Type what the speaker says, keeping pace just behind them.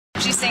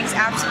She sings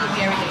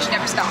absolutely everything. She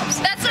never stops.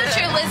 That's so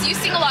true, Liz. You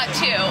sing a lot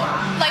too.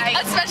 Like,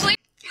 especially.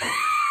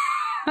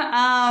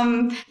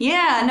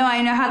 Yeah, no,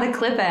 I know how the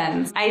clip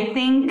ends. I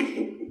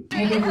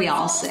think we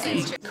all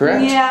sing.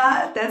 Correct.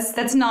 Yeah,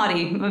 that's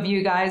naughty of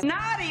you guys.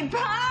 Naughty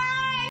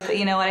pie! But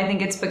you know what? I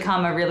think it's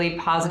become a really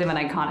positive and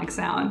iconic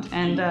sound.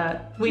 And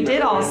we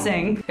did all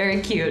sing. Very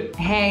cute.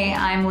 Hey,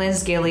 I'm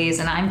Liz Gillies,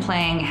 and I'm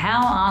playing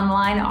How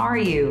Online Are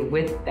You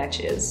with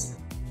Betches.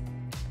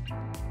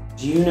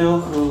 Do you know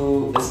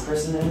who this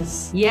person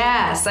is?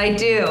 Yes, I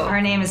do.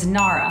 Her name is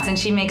Nara, and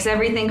she makes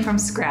everything from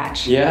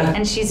scratch. Yeah.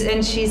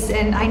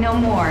 And I know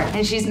more.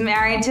 And she's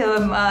married to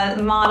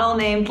a model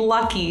named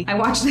Lucky. I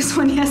watched this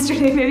one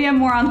yesterday. Maybe I'm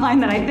more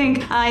online than I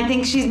think. I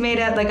think she's made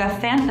a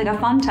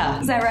Fanta.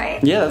 Is that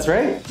right? Yeah, that's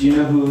right. Do you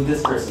know who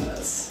this person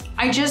is?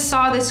 I just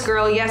saw this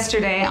girl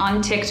yesterday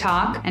on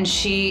TikTok, and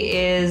she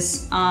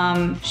is,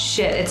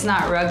 shit, it's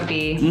not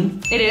rugby.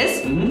 It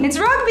is? It's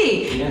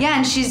rugby! Yeah,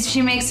 and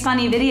she makes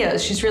funny videos.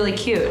 She's really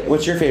cute.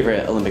 What's your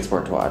favorite Olympic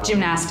sport to watch?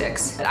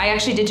 Gymnastics. I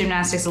actually did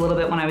gymnastics a little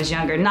bit when I was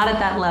younger. Not at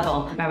that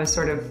level. I was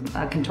sort of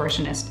a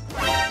contortionist.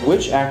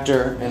 Which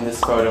actor in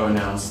this photo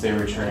announced they're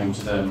returning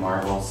to the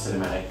Marvel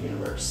Cinematic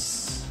Universe?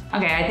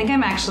 Okay, I think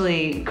I'm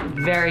actually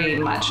very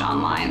much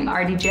online.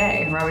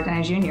 RDJ, Robert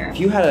Downey Jr. If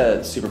you had a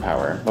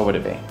superpower, what would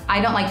it be? I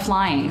don't like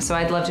flying, so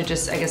I'd love to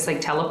just, I guess,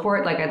 like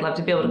teleport. Like, I'd love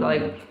to be able to go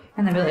like,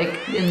 and then be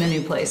like in the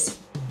new place.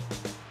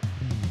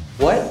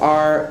 What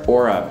are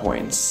aura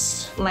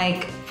points?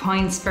 Like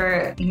points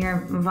for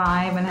your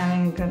vibe and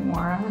having a good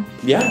aura.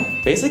 Yeah,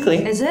 basically.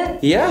 Is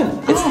it? Yeah,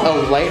 it's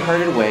a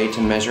lighthearted way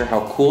to measure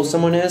how cool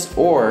someone is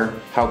or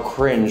how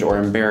cringe or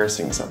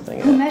embarrassing something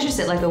is. Who measures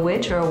it, like a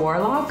witch or a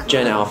warlock?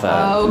 Gen Alpha,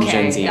 Oh, okay.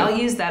 Gen Z. I'll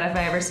use that if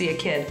I ever see a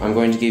kid. I'm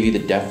going to give you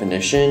the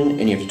definition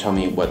and you have to tell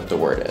me what the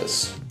word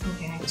is.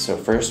 Okay. So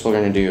first we're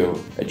gonna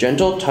do a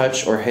gentle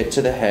touch or hit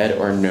to the head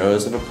or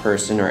nose of a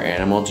person or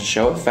animal to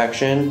show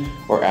affection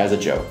or as a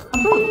joke. A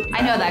boop. I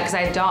know that because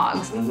I have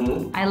dogs.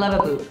 I love a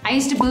boop. I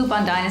used to boop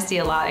on Dynasty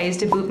a lot. I used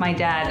to boop my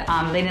dad.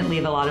 They didn't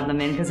leave a lot of them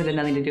in because it had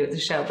nothing to do with the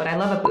show, but I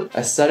love a boop.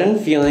 A sudden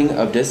feeling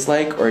of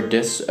dislike or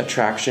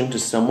disattraction to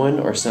someone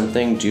or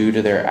something due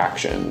to their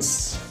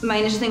actions. My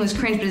initial thing was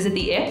cringe, but is it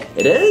the ick?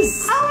 It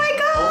is! Oh my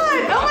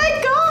god! Oh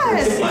my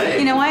god!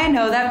 You know why I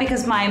know that?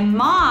 Because my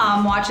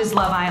mom watches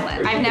Love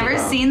Island. I've never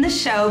seen the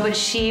show, but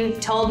she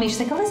told me, she's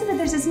like, Elizabeth,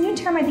 there's this new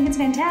term, I think it's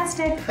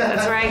fantastic.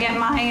 That's where I get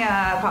my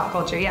pop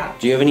culture, yeah.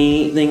 Do you have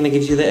anything that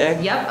gives you the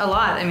ick? Yep, a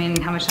lot. I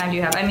mean, how much time do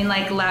you have? I mean,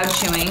 like loud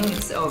chewing,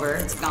 it's over,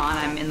 it's gone,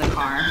 I'm in the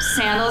car.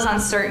 Sandals on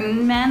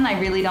certain men, I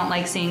really don't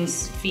like seeing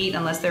feet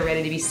unless they're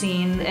ready to be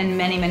seen, and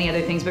many, many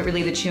other things, but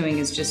really the chewing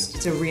is just,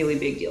 it's a really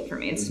big deal for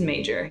me, it's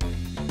major.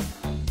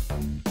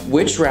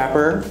 Which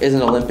rapper is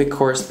an Olympic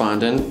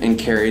correspondent and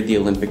carried the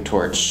Olympic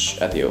torch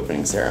at the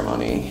opening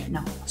ceremony?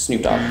 No.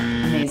 Snoop Dogg.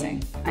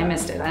 Amazing. I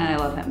missed it, and I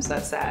love him, so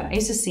that's sad. I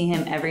used to see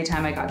him every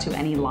time I got to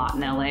any lot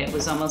in LA. It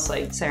was almost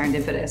like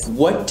serendipitous.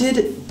 What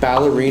did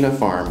Ballerina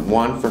Farm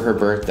want for her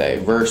birthday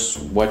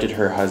versus what did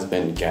her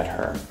husband get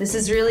her? This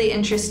is really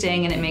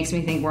interesting, and it makes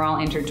me think we're all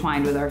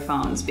intertwined with our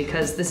phones,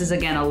 because this is,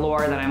 again, a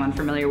lore that I'm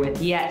unfamiliar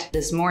with. Yet,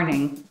 this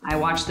morning, I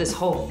watched this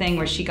whole thing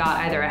where she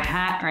got either a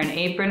hat or an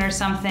apron or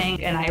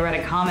something, and I read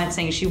a comment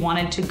saying she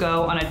wanted to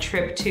go on a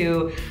trip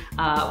to,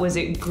 was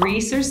it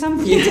Greece or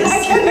something?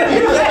 Yes.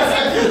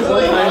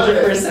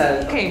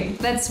 100%. Okay,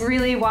 that's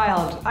really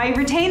wild. I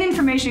retain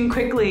information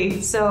quickly,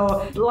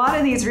 so a lot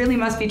of these really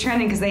must be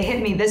trending because they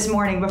hit me this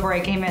morning before I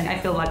came in. I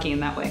feel lucky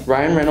in that way.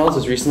 Ryan Reynolds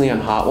was recently on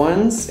Hot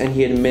Ones, and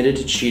he admitted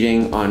to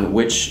cheating on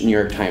which New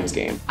York Times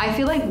game? I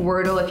feel like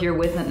Wordle, if you're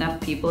with enough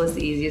people, is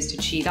the easiest to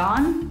cheat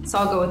on. So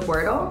I'll go with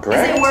Wordle.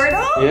 Correct. Is it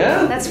Wordle?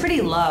 Yeah. That's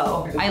pretty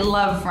low. I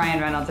love Ryan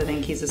Reynolds. I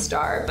think he's a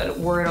star, but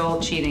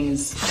Wordle cheating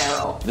is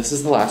feral. This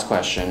is the last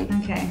question.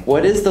 Okay.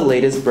 What is the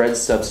latest bread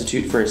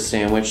substitute for a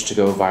sandwich to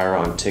go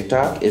viral on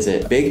TikTok? Is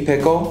it big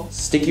pickle,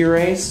 sticky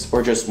rice,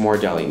 or just more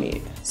deli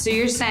meat? So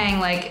you're saying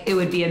like it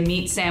would be a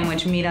meat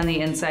sandwich, meat on the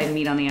inside,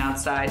 meat on the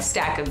outside,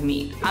 stack of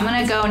meat. I'm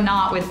gonna go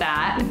not with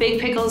that.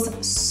 Big pickle's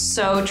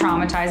so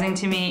traumatizing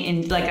to me,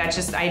 and like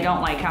I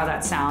don't like how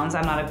that sounds.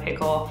 I'm not a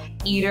pickle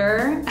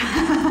eater.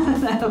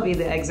 That'll be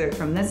the excerpt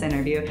from this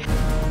interview.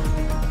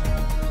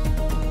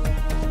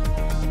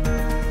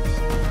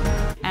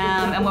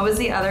 And what was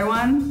the other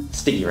one?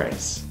 Sticky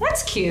rice.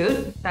 That's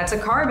cute. That's a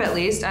carb at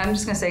least. I'm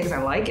just gonna say because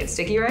I like it.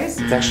 Sticky rice?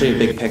 It's actually a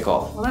big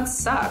pickle. Well, that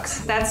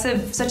sucks. That's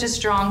such a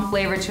strong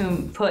flavor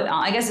to put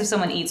on. I guess if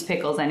someone eats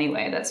pickles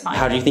anyway, that's fine.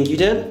 How do you think you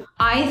did?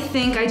 I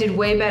think I did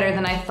way better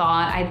than I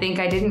thought. I think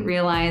I didn't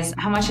realize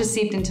how much has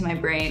seeped into my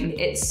brain.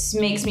 It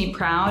makes me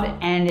proud,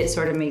 and it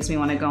sort of makes me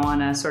want to go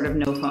on a sort of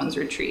no phones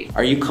retreat.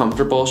 Are you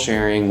comfortable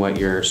sharing what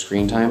your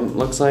screen time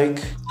looks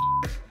like?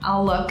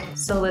 I'll look.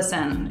 So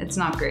listen, it's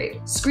not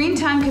great. Screen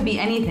time could be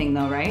anything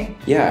though, right?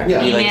 Yeah.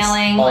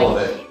 Emailing, all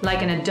of it.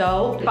 like an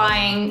adult,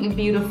 buying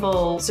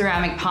beautiful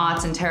ceramic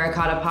pots and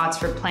terracotta pots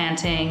for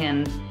planting,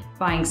 and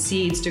buying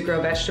seeds to grow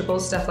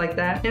vegetables, stuff like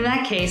that. In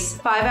that case,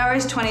 5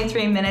 hours,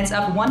 23 minutes,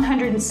 up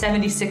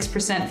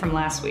 176% from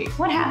last week.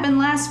 What happened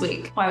last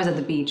week? Well, I was at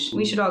the beach.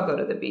 We should all go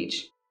to the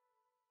beach.